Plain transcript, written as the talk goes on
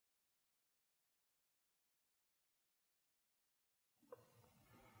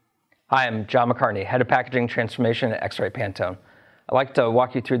Hi, I'm Jon McCartney, Head of Packaging Transformation at X-Rite Pantone. I'd like to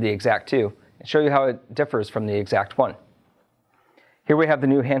walk you through the eXact 2 and show you how it differs from the eXact 1. Here we have the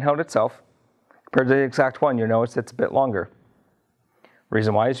new handheld itself. Compared to the eXact 1, you'll notice it's a bit longer.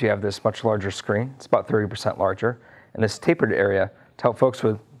 Reason why is you have this much larger screen. It's about 30% larger, and this tapered area to help folks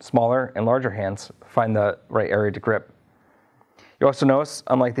with smaller and larger hands find the right area to grip. You also notice,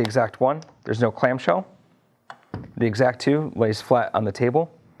 unlike the eXact 1, there's no clamshell. The eXact 2 lays flat on the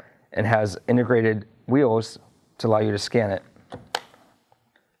table and has integrated wheels to allow you to scan it.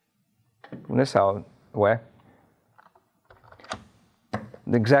 Move this out of the way.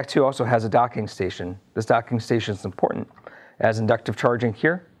 The eXact 2 also has a docking station. This docking station is important. It has inductive charging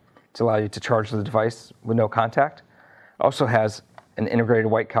here to allow you to charge the device with no contact. It also has an integrated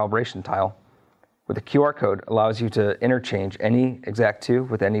white calibration tile with a QR code allows you to interchange any eXact 2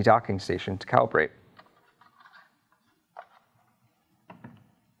 with any docking station to calibrate.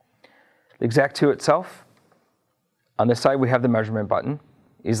 The eXact 2 itself, on this side we have the measurement button,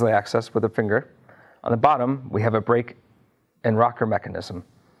 easily accessed with a finger. On the bottom we have a brake and rocker mechanism.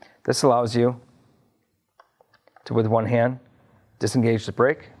 This allows you to, with one hand, disengage the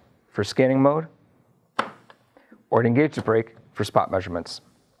brake for scanning mode, or to engage the brake for spot measurements.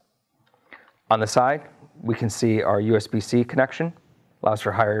 On the side, we can see our USB-C connection, allows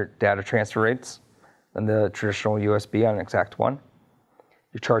for higher data transfer rates than the traditional USB on eXact 1.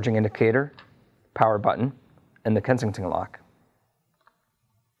 Your charging indicator, power button, and the Kensington lock.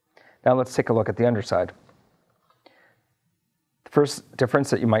 Now let's take a look at the underside. The first difference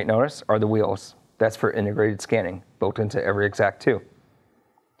that you might notice are the wheels. That's for integrated scanning, built into every eXact 2.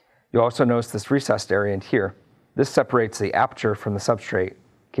 You'll also notice this recessed area in here. This separates the aperture from the substrate in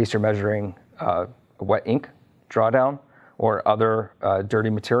case you're measuring wet ink drawdown or other dirty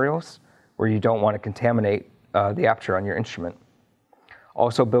materials where you don't want to contaminate the aperture on your instrument.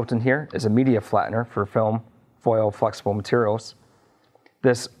 Also built in here is a media flattener for film, foil, flexible materials.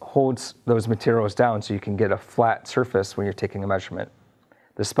 This holds those materials down so you can get a flat surface when you're taking a measurement.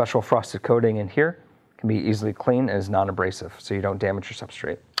 The special frosted coating in here can be easily cleaned and is non-abrasive, so you don't damage your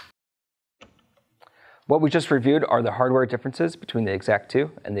substrate. What we just reviewed are the hardware differences between the eXact 2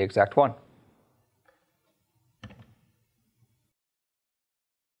 and the eXact 1.